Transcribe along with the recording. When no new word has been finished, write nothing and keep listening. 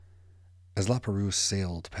As La Perouse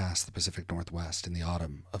sailed past the Pacific Northwest in the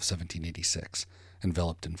autumn of 1786,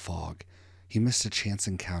 enveloped in fog, he missed a chance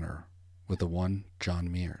encounter with the one John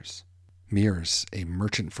Meares. Meares, a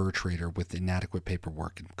merchant fur trader with inadequate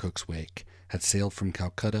paperwork in Cook's wake, had sailed from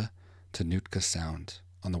Calcutta to Nootka Sound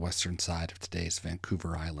on the western side of today's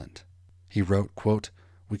Vancouver Island. He wrote, quote,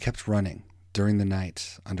 "We kept running during the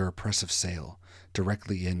night under a press of sail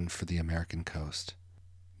directly in for the American coast.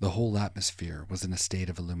 The whole atmosphere was in a state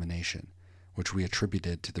of illumination, which we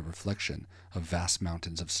attributed to the reflection of vast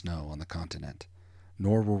mountains of snow on the continent.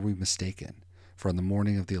 Nor were we mistaken, for on the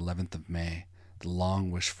morning of the 11th of May, the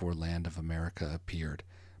long-wished-for land of America appeared,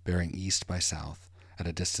 bearing east by south at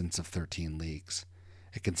a distance of 13 leagues.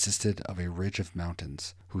 It consisted of a ridge of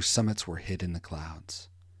mountains whose summits were hid in the clouds."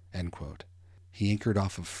 End quote. He anchored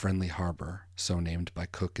off of Friendly Harbor, so named by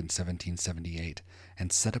Cook in 1778,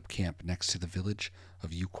 and set up camp next to the village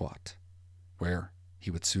of Uquat, where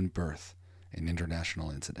he would soon birth an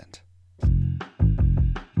international incident.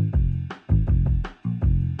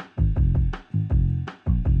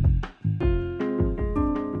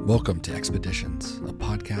 Welcome to Expeditions, a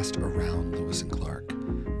podcast around Lewis and Clark.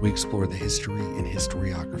 We explore the history and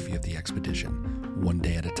historiography of the expedition, one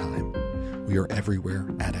day at a time. We are everywhere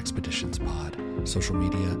at Expeditions Pod, social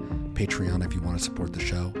media, Patreon if you want to support the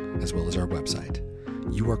show, as well as our website.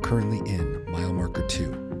 You are currently in mile marker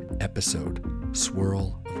 2, episode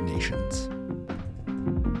Swirl of Nations.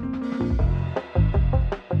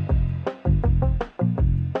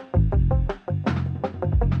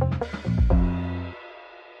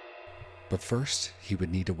 But first, he would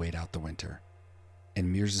need to wait out the winter, and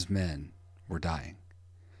Meares' men were dying.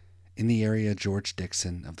 In the area, George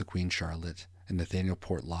Dixon of the Queen Charlotte and Nathaniel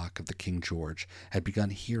Portlock of the King George had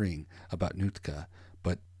begun hearing about Nootka,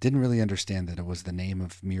 but didn't really understand that it was the name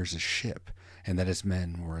of Meares' ship and that his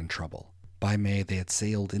men were in trouble. By May, they had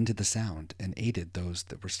sailed into the Sound and aided those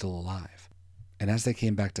that were still alive. And as they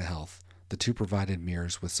came back to health, the two provided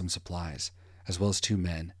Meares with some supplies, as well as 2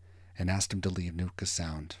 men, and asked him to leave Nootka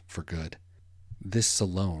Sound for good. This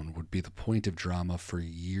alone would be the point of drama for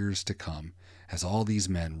years to come, as all these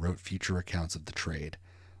men wrote future accounts of the trade,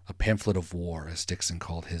 a pamphlet of war, as Dixon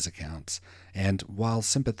called his accounts, and while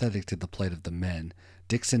sympathetic to the plight of the men,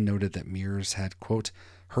 Dixon noted that Meares had, quote,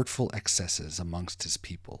 hurtful excesses amongst his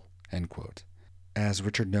people, end quote. As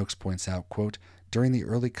Richard Noakes points out, quote, during the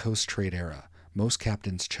early coast trade era, most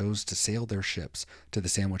captains chose to sail their ships to the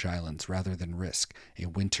Sandwich Islands rather than risk a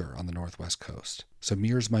winter on the northwest coast. So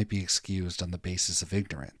Meares might be excused on the basis of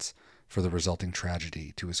ignorance for the resulting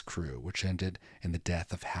tragedy to his crew, which ended in the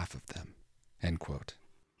death of half of them. End quote.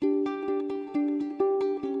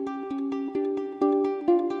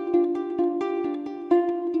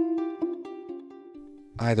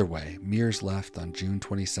 Either way, Meares left on June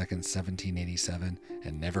 22nd, 1787,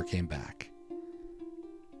 and never came back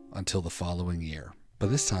until the following year.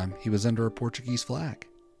 But this time, he was under a Portuguese flag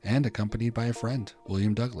and accompanied by a friend,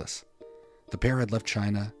 William Douglas. The pair had left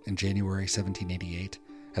China in January 1788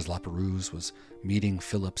 as La Perouse was meeting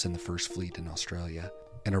Phillips in the First Fleet in Australia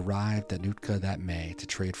and arrived at Nootka that May to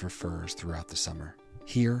trade for furs throughout the summer.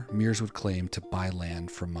 Here, Meares would claim to buy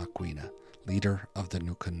land from Maquina, leader of the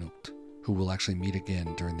Nukanut, who will actually meet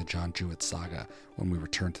again during the John Jewett saga when we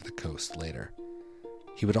return to the coast later.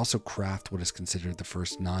 He would also craft what is considered the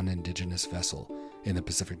first non-indigenous vessel in the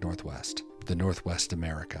Pacific Northwest, the Northwest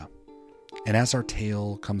America. And as our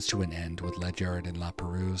tale comes to an end with Ledyard and La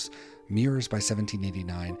Perouse, Meares by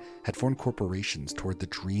 1789 had formed corporations toward the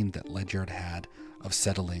dream that Ledyard had of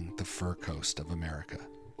settling the fur coast of America.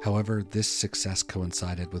 However, this success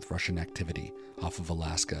coincided with Russian activity off of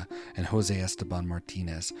Alaska, and Jose Esteban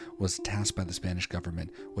Martinez was tasked by the Spanish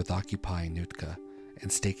government with occupying Nootka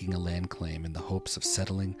and staking a land claim in the hopes of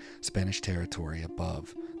settling Spanish territory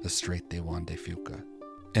above the Strait de Juan de Fuca.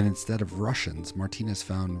 And instead of Russians, Martinez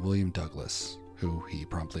found William Douglas, who he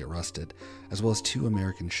promptly arrested, as well as 2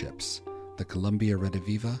 American ships, the Columbia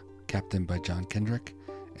Rediviva, captained by John Kendrick,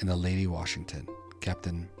 and the Lady Washington,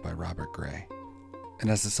 captained by Robert Gray. And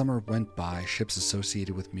as the summer went by, ships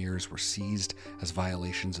associated with Meares were seized as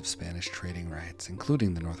violations of Spanish trading rights,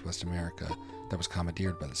 including the Northwest America that was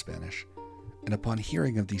commandeered by the Spanish. And upon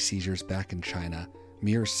hearing of these seizures back in China,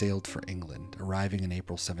 Meares sailed for England, arriving in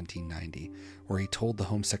April 1790, where he told the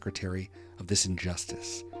Home Secretary of this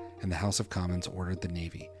injustice, and the House of Commons ordered the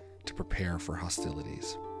Navy to prepare for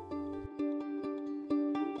hostilities.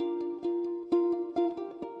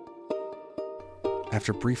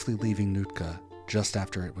 After briefly leaving Nootka, just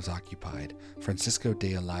after it was occupied, Francisco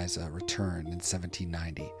de Eliza returned in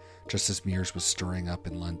 1790, just as Mears was stirring up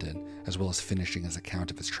in London, as well as finishing his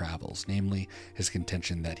account of his travels, namely his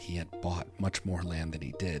contention that he had bought much more land than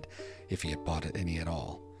he did, if he had bought it any at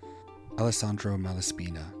all. Alessandro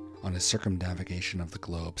Malaspina, on his circumnavigation of the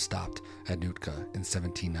globe, stopped at Nootka in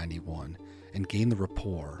 1791 and gained the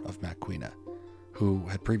rapport of Maquina, who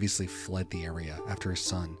had previously fled the area after his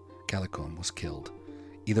son, Calicom, was killed,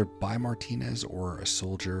 either by Martinez or a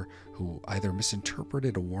soldier who either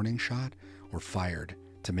misinterpreted a warning shot or fired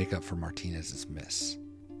to make up for Martinez's miss.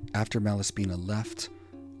 After Malaspina left,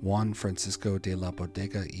 Juan Francisco de la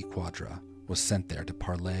Bodega y Quadra was sent there to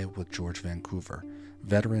parley with George Vancouver,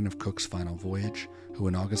 veteran of Cook's final voyage, who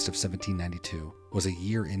in August of 1792 was a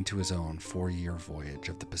year into his own 4-year voyage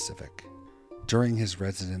of the Pacific. During his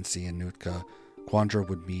residency in Nootka, Quadra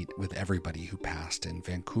would meet with everybody who passed, and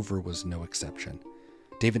Vancouver was no exception.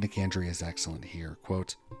 David Nicandri is excellent here.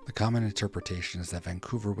 Quote, "The common interpretation is that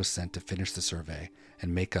Vancouver was sent to finish the survey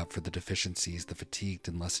and make up for the deficiencies the fatigued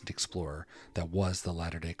and lessened explorer that was the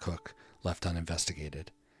latter-day Cook left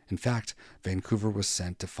uninvestigated. In fact, Vancouver was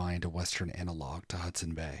sent to find a western analog to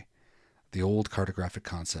Hudson Bay, the old cartographic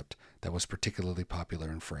concept that was particularly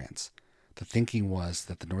popular in France. The thinking was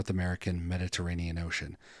that the North American Mediterranean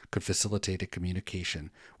Ocean could facilitate a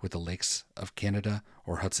communication with the lakes of Canada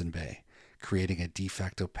or Hudson Bay, creating a de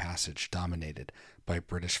facto passage dominated by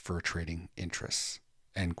British fur trading interests."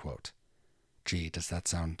 End quote. Gee, does that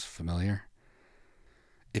sound familiar?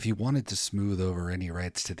 If he wanted to smooth over any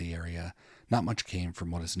rights to the area, not much came from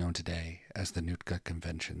what is known today as the Nootka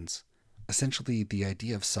Conventions. Essentially, the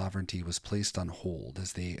idea of sovereignty was placed on hold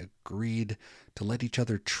as they agreed to let each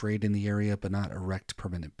other trade in the area but not erect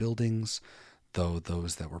permanent buildings, though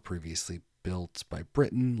those that were previously built by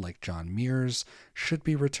Britain, like John Mears, should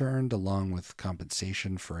be returned along with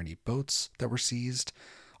compensation for any boats that were seized,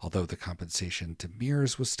 although the compensation to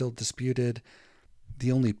Mears was still disputed.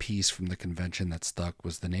 The only piece from the convention that stuck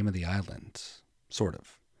was the name of the island, sort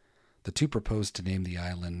of. The two proposed to name the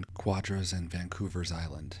island Quadra's and Vancouver's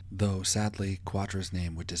Island, though sadly Quadra's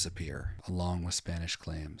name would disappear, along with Spanish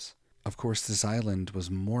claims. Of course, this island was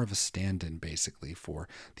more of a stand-in, basically, for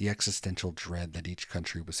the existential dread that each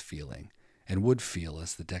country was feeling, and would feel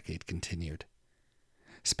as the decade continued.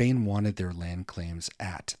 Spain wanted their land claims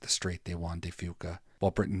at the Strait de Juan de Fuca, while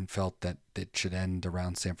Britain felt that it should end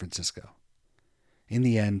around San Francisco. In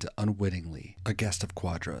the end, unwittingly, a guest of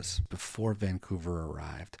Quadra's, before Vancouver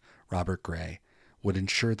arrived, Robert Gray, would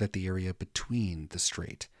ensure that the area between the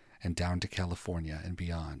strait and down to California and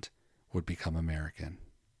beyond would become American.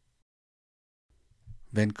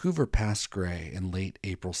 Vancouver passed Gray in late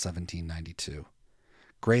April 1792.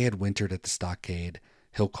 Gray had wintered at the stockade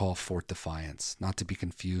he'll call Fort Defiance, not to be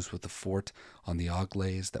confused with the fort on the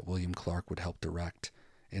Auglaize that William Clark would help direct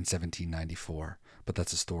in 1794, but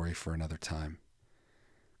that's a story for another time.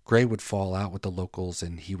 Gray would fall out with the locals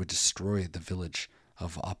and he would destroy the village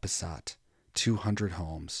of Opposat, 200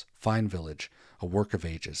 homes, fine village, a work of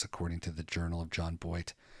ages, according to the Journal of John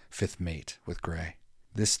Boyd, fifth mate with Gray.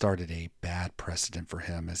 This started a bad precedent for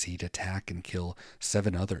him as he'd attack and kill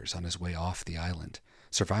 7 others on his way off the island.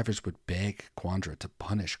 Survivors would beg Quadra to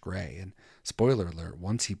punish Gray, and spoiler alert,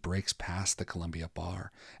 once he breaks past the Columbia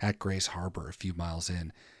Bar at Gray's Harbor a few miles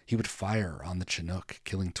in, he would fire on the Chinook,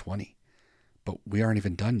 killing 20. But we aren't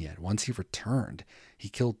even done yet. Once he returned, he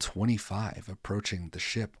killed 25 approaching the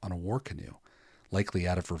ship on a war canoe, likely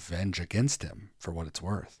out of revenge against him, for what it's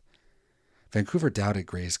worth. Vancouver doubted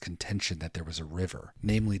Gray's contention that there was a river,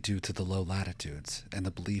 namely due to the low latitudes and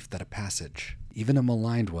the belief that a passage, even a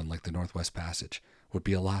maligned one like the Northwest Passage, would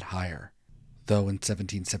be a lot higher. Though in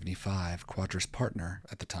 1775, Quadra's partner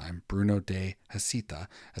at the time, Bruno de Heceta,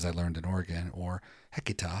 as I learned in Oregon, or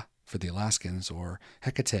Heceta for the Alaskans, or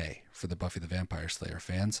Hecate for the Buffy the Vampire Slayer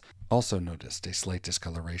fans, also noticed a slight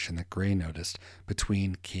discoloration that Gray noticed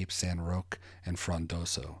between Cape San Roque and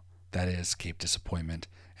Frondoso, that is, Cape Disappointment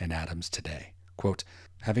and Adams today. Quote,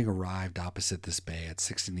 "Having arrived opposite this bay at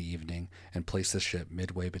 6 in the evening and placed the ship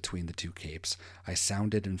midway between the two capes, I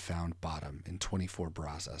sounded and found bottom in 24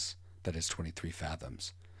 brazas, that is 23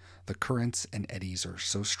 fathoms. The currents and eddies are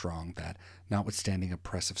so strong that, notwithstanding a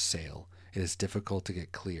press of sail, it is difficult to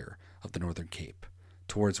get clear of the northern cape,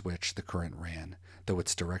 towards which the current ran, though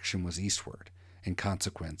its direction was eastward, in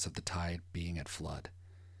consequence of the tide being at flood.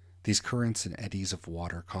 These currents and eddies of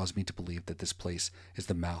water cause me to believe that this place is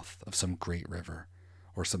the mouth of some great river,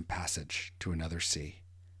 or some passage to another sea."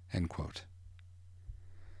 End quote.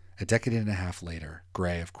 A decade and a half later,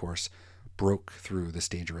 Gray, of course, broke through this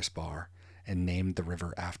dangerous bar and named the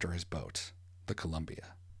river after his boat, the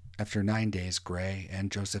Columbia. After 9 days, Gray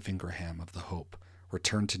and Joseph Ingraham of the Hope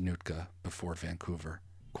returned to Nootka before Vancouver.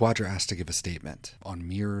 Quadra asked to give a statement on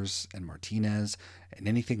Meares and Martinez and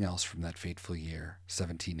anything else from that fateful year,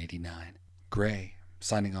 1789. Gray,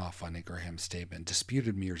 signing off on Ingraham's statement,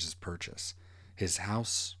 disputed Meares' purchase. His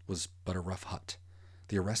house was but a rough hut.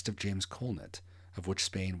 The arrest of James Colnett, of which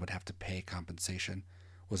Spain would have to pay compensation,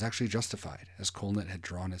 was actually justified, as Colnett had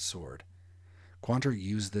drawn his sword. Quantrill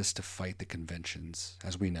used this to fight the conventions,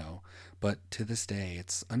 as we know, but to this day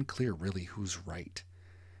it's unclear really who's right.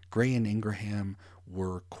 Gray and Ingraham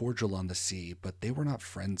were cordial on the sea, but they were not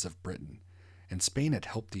friends of Britain, and Spain had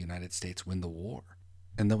helped the United States win the war.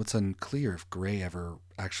 And though it's unclear if Gray ever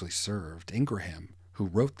actually served, Ingraham, who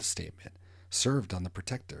wrote the statement, served on the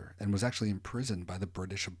Protector and was actually imprisoned by the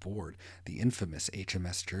British aboard the infamous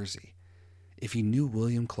HMS Jersey. If he knew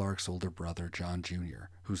William Clark's older brother, John Jr.,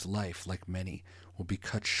 whose life, like many, will be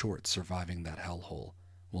cut short surviving that hellhole,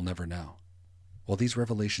 we'll never know. While these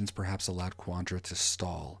revelations perhaps allowed Quantrill to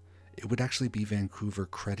stall, it would actually be Vancouver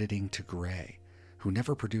crediting to Gray, who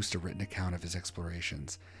never produced a written account of his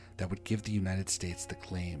explorations, that would give the United States the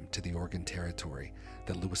claim to the Oregon Territory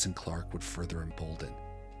that Lewis and Clark would further embolden,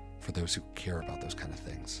 for those who care about those kind of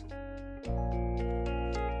things.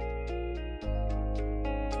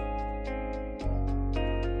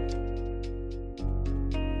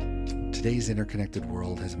 Today's interconnected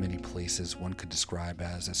world has many places one could describe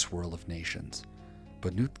as a swirl of nations,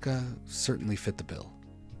 but Nootka certainly fit the bill,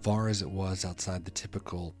 far as it was outside the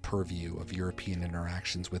typical purview of European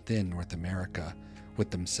interactions within North America,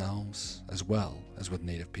 with themselves as well as with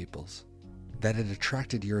native peoples. That it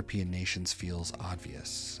attracted European nations feels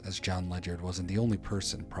obvious, as John Ledyard wasn't the only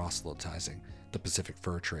person proselytizing the Pacific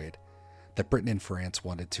fur trade. That Britain and France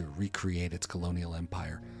wanted to recreate its colonial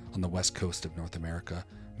empire on the west coast of North America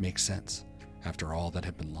makes sense, after all that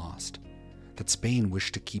had been lost. That Spain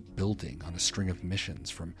wished to keep building on a string of missions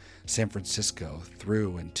from San Francisco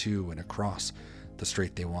through and to and across the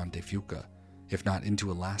Strait de Juan de Fuca, if not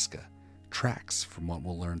into Alaska, tracks from what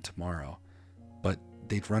we'll learn tomorrow. But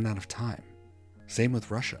they'd run out of time. Same with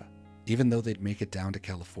Russia. Even though they'd make it down to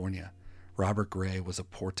California, Robert Gray was a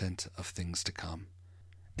portent of things to come.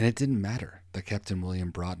 And it didn't matter that Captain William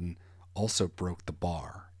Broughton also broke the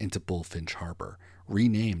bar into Bullfinch Harbor,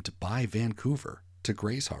 renamed by Vancouver to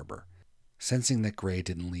Gray's Harbor. Sensing that Gray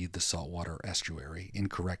didn't leave the saltwater estuary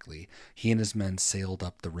incorrectly, he and his men sailed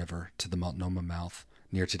up the river to the Multnomah mouth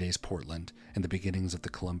near today's Portland and the beginnings of the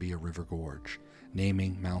Columbia River Gorge,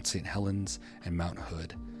 naming Mount St. Helens and Mount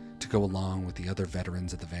Hood, to go along with the other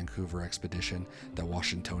veterans of the Vancouver expedition that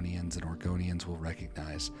Washingtonians and Oregonians will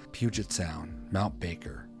recognize: Puget Sound, Mount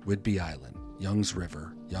Baker, Whidbey Island, Young's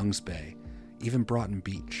River, Young's Bay, even Broughton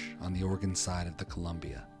Beach on the Oregon side of the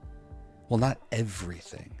Columbia. Well, not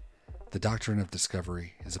everything. The doctrine of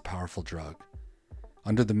discovery is a powerful drug.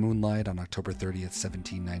 Under the moonlight on October 30th,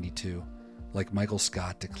 1792, like Michael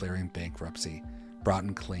Scott declaring bankruptcy,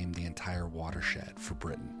 Broughton claimed the entire watershed for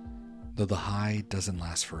Britain. Though the high doesn't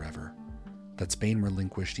last forever, that Spain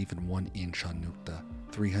relinquished even 1 inch on Nootka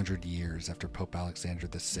 300 years after Pope Alexander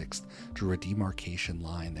VI drew a demarcation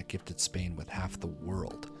line that gifted Spain with half the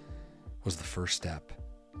world, was the first step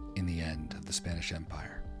in the end of the Spanish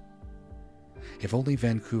Empire. If only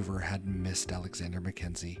Vancouver hadn't missed Alexander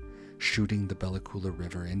Mackenzie shooting the Bella Coola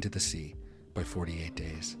River into the sea by 48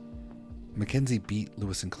 days. Mackenzie beat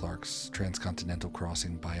Lewis and Clark's transcontinental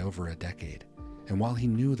crossing by over a decade, and while he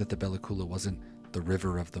knew that the Bella Coola wasn't the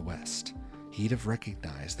river of the West, he'd have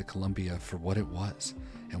recognized the Columbia for what it was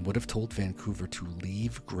and would have told Vancouver to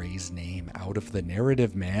leave Gray's name out of the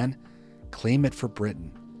narrative, man. Claim it for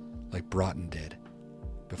Britain, like Broughton did,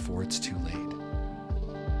 before it's too late.